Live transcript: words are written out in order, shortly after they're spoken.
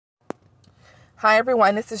Hi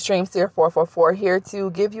everyone, this is Dreamseer444 here to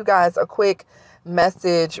give you guys a quick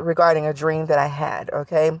message regarding a dream that I had,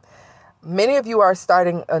 okay? Many of you are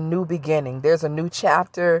starting a new beginning. There's a new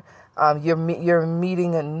chapter. You're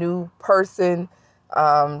meeting a new person,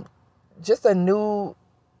 just a new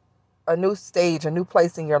stage, a new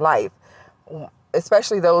place in your life,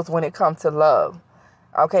 especially those when it comes to love,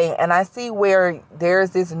 okay? And I see where there's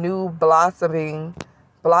this new blossoming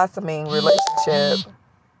relationship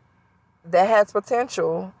that has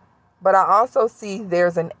potential, but I also see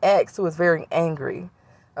there's an ex who is very angry.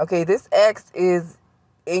 Okay, this ex is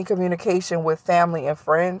in communication with family and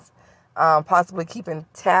friends, possibly keeping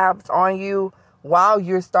tabs on you while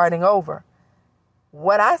you're starting over.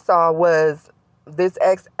 What I saw was this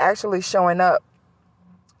ex actually showing up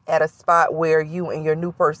at a spot where you and your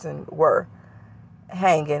new person were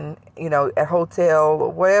hanging, at hotel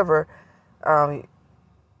or wherever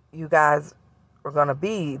you guys are going to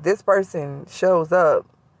be. This person shows up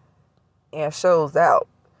and shows out,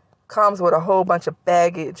 comes with a whole bunch of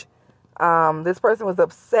baggage. This person was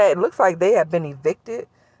upset. It looks like they have been evicted.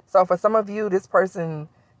 So for some of you, this person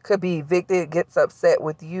could be evicted, gets upset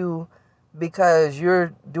with you because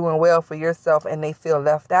you're doing well for yourself and they feel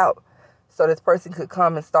left out. So this person could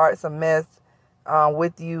come and start some mess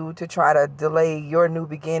with you to try to delay your new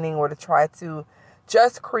beginning or to try to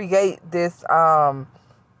just create this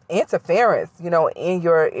interference, in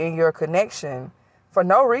your connection for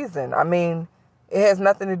no reason. I mean, it has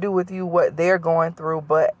nothing to do with you, what they're going through,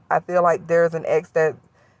 but I feel like there's an ex that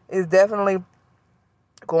is definitely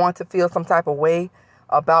going to feel some type of way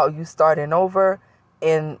about you starting over.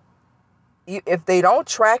 And if they don't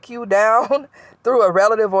track you down through a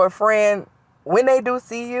relative or a friend, when they do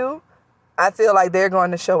see you, I feel like they're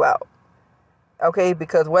going to show out. Okay,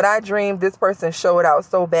 because what I dreamed, this person showed out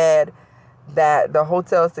so bad that the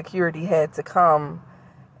hotel security had to come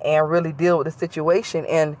and really deal with the situation.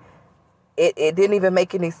 And it didn't even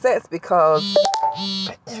make any sense because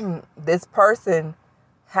this person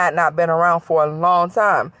had not been around for a long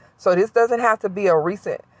time. So this doesn't have to be a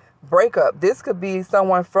recent breakup. This could be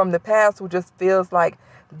someone from the past who just feels like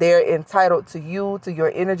they're entitled to you, to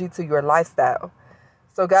your energy, to your lifestyle.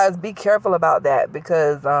 So guys, be careful about that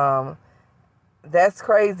because that's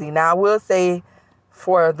crazy. Now I will say,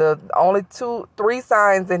 for the only 3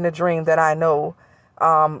 signs in the dream that I know,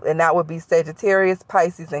 and that would be Sagittarius,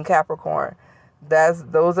 Pisces, and Capricorn.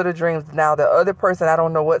 Those are the dreams. Now the other person, I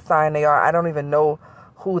don't know what sign they are. I don't even know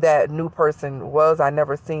who that new person was. I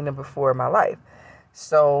never seen them before in my life.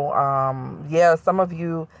 So yeah, some of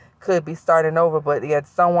you could be starting over, but yet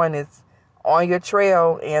someone is on your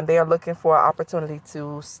trail and they're looking for an opportunity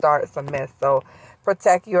to start some mess. So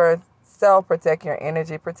protect yourself, protect your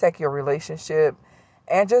energy, protect your relationship.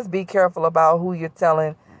 And just be careful about who you're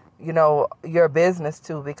telling, your business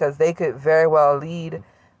to, because they could very well lead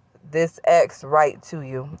this ex right to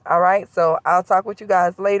you. All right. So I'll talk with you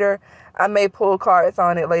guys later. I may pull cards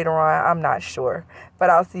on it later on. I'm not sure, but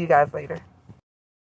I'll see you guys later.